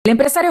El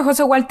empresario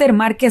José Walter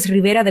Márquez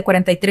Rivera, de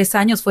 43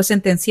 años, fue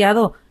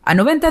sentenciado a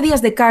 90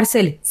 días de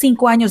cárcel,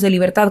 5 años de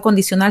libertad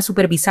condicional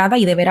supervisada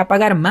y deberá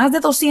pagar más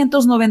de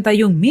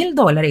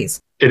 $291,000.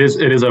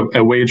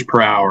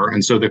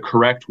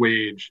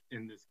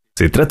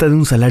 Se trata de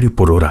un salario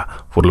por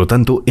hora, por lo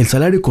tanto, el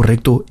salario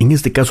correcto en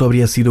este caso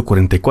habría sido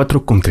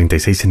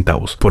 44,36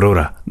 centavos por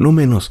hora, no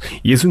menos,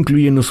 y eso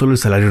incluye no solo el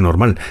salario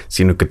normal,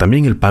 sino que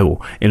también el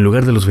pago, en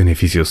lugar de los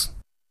beneficios.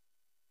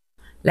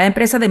 La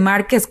empresa de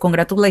Márquez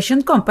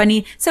Congratulation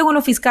Company, según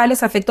los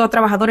fiscales, afectó a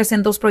trabajadores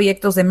en 2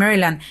 proyectos de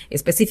Maryland,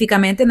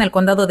 específicamente en el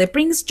condado de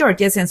Prince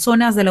George's, en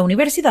zonas de la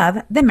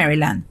Universidad de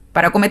Maryland.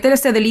 Para cometer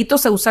este delito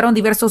se usaron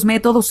diversos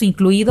métodos,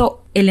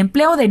 incluido el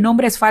empleo de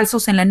nombres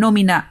falsos en la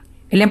nómina.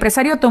 El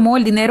empresario tomó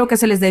el dinero que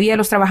se les debía a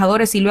los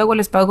trabajadores y luego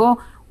les pagó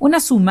una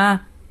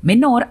suma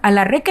menor a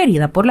la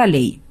requerida por la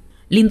ley.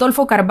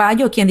 Lindolfo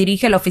Carballo, quien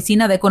dirige la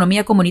Oficina de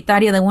Economía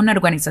Comunitaria de una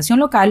organización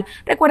local,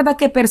 recuerda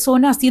que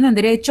personas tienen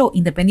derecho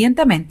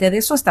independientemente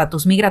de su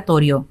estatus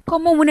migratorio.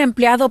 ¿Cómo un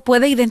empleado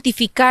puede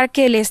identificar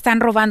que le están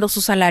robando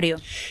su salario?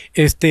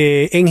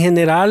 En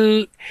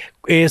general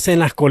es en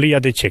las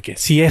colillas de cheque.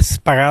 Si es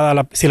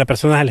pagada, si la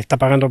persona se le está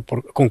pagando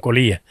con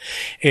colilla,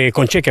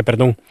 con cheque,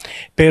 perdón.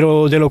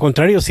 Pero de lo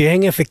contrario, si es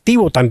en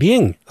efectivo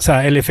también. O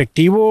sea, el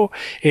efectivo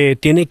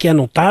tiene que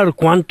anotar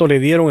cuánto le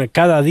dieron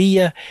cada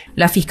día.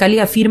 La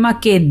fiscalía afirma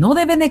que no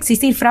deben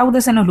existir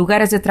fraudes en los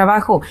lugares de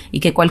trabajo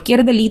y que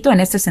cualquier delito en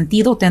este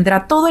sentido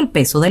tendrá todo el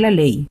peso de la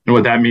ley.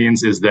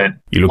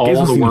 Y lo que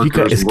eso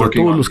significa es que a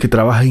todos los que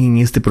trabajan en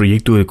este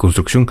proyecto de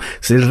construcción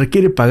se les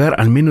requiere pagar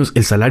al menos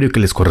el salario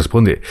que les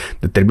corresponde,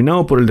 determinado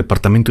por el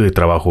Departamento de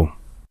Trabajo.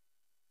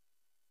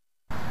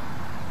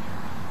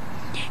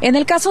 En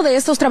el caso de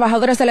estos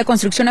trabajadores de la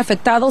construcción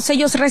afectados,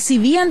 ellos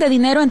recibían de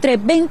dinero entre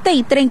 $20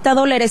 y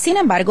 $30. Sin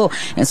embargo,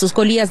 en sus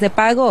colillas de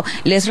pago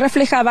les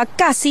reflejaba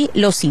casi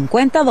los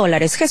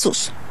 $50.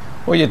 Jesús.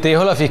 Oye, te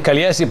dijo la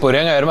fiscalía si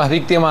podrían haber más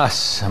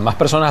víctimas, más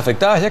personas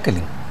afectadas,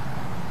 Jacqueline.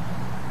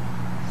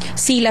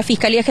 Sí, la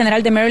Fiscalía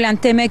General de Maryland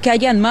teme que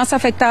hayan más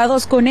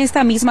afectados con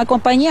esta misma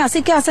compañía,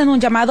 así que hacen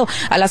un llamado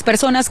a las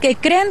personas que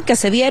creen que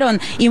se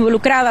vieron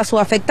involucradas o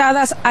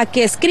afectadas a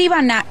que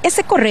escriban a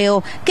ese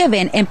correo que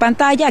ven en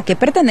pantalla que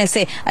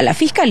pertenece a la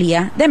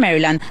Fiscalía de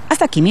Maryland.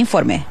 Hasta aquí mi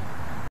informe.